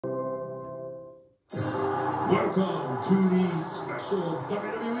Welcome to the special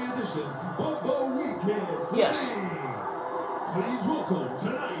WWE edition of the Weakest Link. Please welcome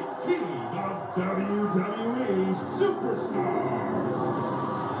tonight's team of WWE Superstars.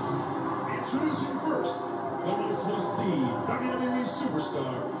 Introducing first, the most must-see WWE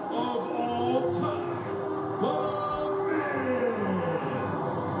Superstar of all time, The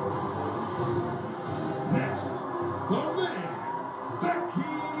Miz. Next, the man,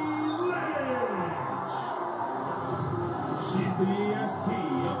 Becky Lynch. She's the EST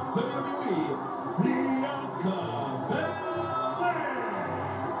of WWE, Bianca Belair.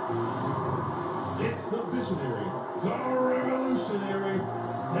 It's the visionary, the revolutionary,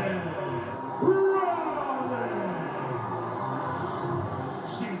 Seth Rollins.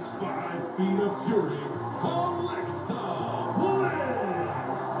 She's 5 feet of fury, Alexa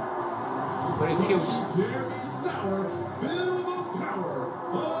Bliss. Dare be sour, feel the power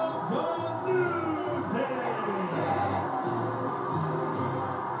of the New Day.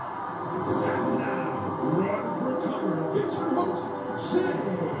 And now, run for cover, it's your host, Jay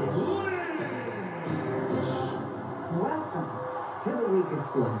Lynch. Welcome to the Weakest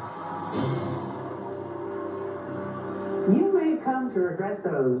Link. You may come to regret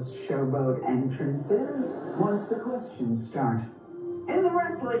those showboat entrances once the questions start. In the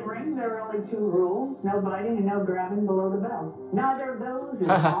wrestling ring, there are only 2 rules: no biting and no grabbing below the belt. Neither of those is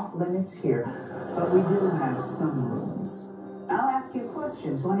off limits here, but we do have some rules. I'll ask you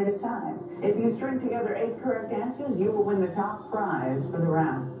questions one at a time. If you string together 8 correct answers, you will win the top prize for the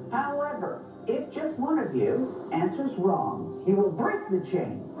round. However, if just one of you answers wrong, you will break the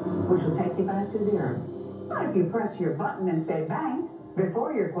chain, which will take you back to 0. But if you press your button and say bang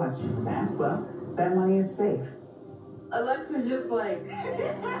before your question is asked, well, that money is safe. Alexa's just like...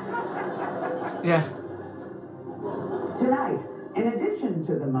 Yeah. Tonight, in addition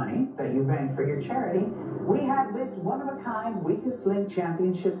to the money that you bank for your charity, we have this one-of-a-kind Weakest Link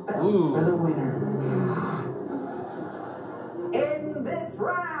Championship belt for the winner. In this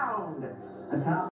round, a top